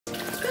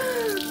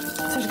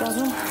Chcesz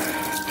gazu?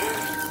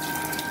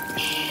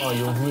 Oh,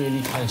 you're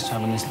really close to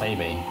having this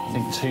baby. I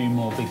think 2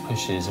 more big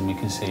pushes and we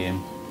can see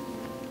him.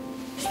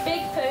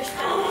 Big push.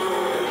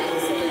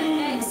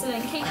 Excellent,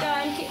 excellent. Keep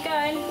going, keep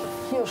going.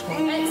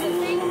 Excellent.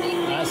 Big, big,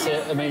 big. That's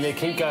it, Amelia.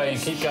 Keep going,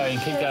 keep going,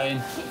 keep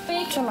going.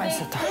 Big, Trzymaj big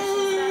się to.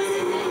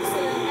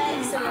 Excellent,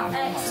 excellent,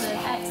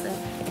 excellent, excellent.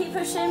 Keep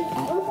pushing.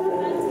 Fantastic,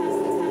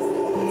 fantastic.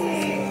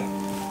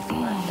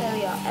 Right, there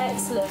we are.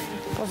 Excellent.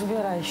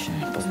 Pozbieraj się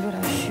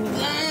siły.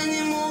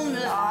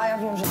 A, ja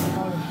wiem, że to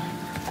boli.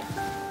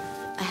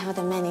 I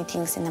have many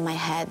things in my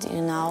head,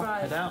 you know.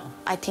 Head out.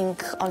 I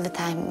think all the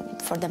time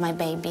for my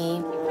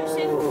baby.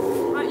 Pushing.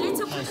 Right,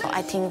 little push.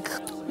 I think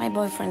my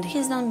boyfriend,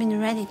 he's not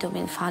been ready to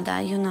be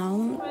father, you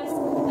know.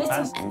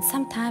 Little. And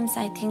sometimes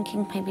I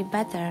thinking maybe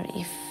better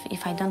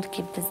if I don't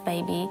keep this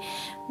baby.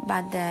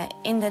 But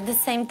in the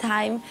same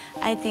time,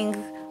 I think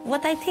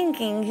what I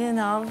thinking, you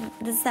know,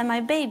 this is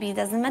my baby.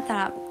 Doesn't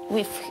matter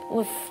with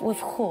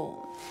who.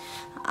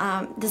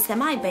 This is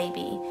my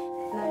baby.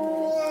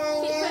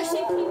 Keep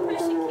pushing, keep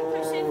pushing, keep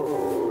pushing.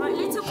 Right,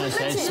 little push.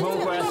 Okay, small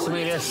breaths,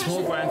 Amelia,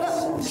 small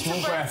breaths.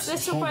 Small breaths,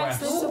 Little small breaths,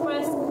 breaths. little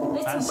breaths,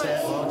 little That's it,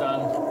 breaths. well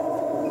done.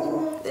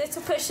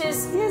 Little pushes.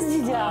 Jest,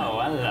 Dzidzia.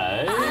 Oh,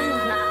 hello.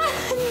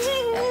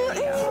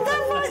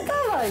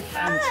 Dawaj.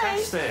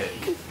 Fantastic.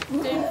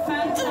 Doing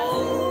fantastic. So,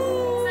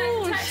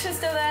 traction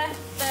still there.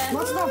 There.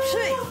 Mocno,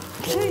 przyj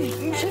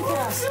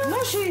teraz.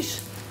 Musisz.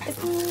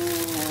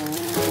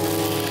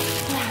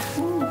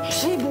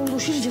 Przyj, bo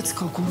udusisz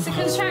dziecko, kurwa. The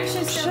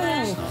contraction still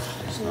there.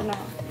 Przyj.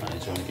 Right,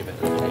 do you want to give it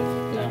a little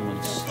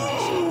downwards?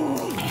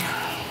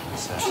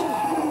 That's it.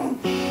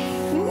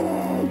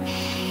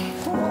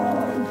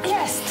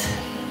 Jest.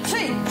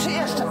 Przyj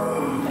jeszcze.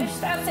 Push,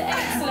 that's it,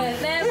 excellent.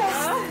 There we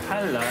are.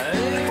 Hello.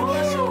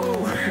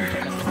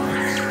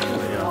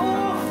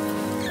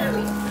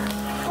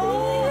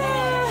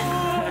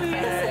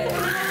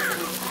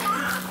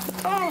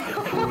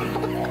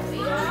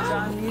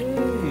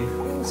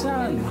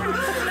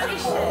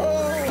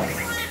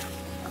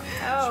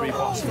 Should we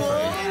pass him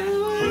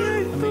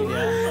through?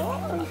 Amelia,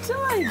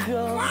 Trzymaj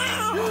go.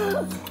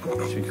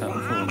 should we cut him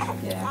forward?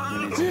 Yeah. We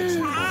need to get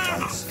some cord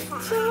pads.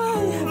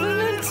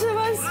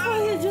 Trzymaj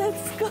swoje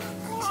dziecko.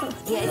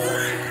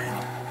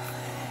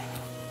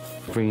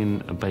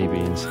 Bringing a baby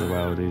into the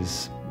world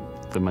is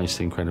the most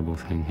incredible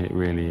thing. It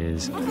really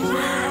is.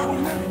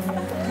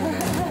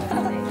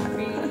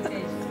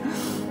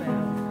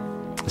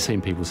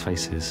 Seeing people's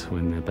faces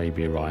when their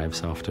baby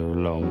arrives after a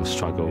long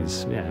struggle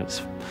is, yeah,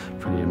 it's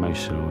pretty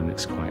emotional and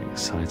it's quite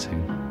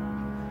exciting.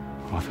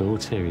 I feel all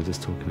teary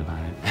just talking about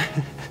it.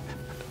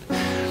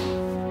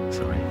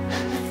 Sorry.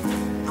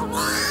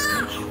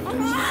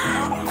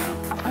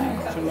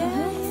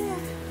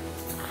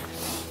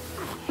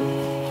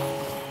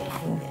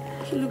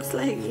 He looks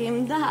like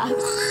him, Dad.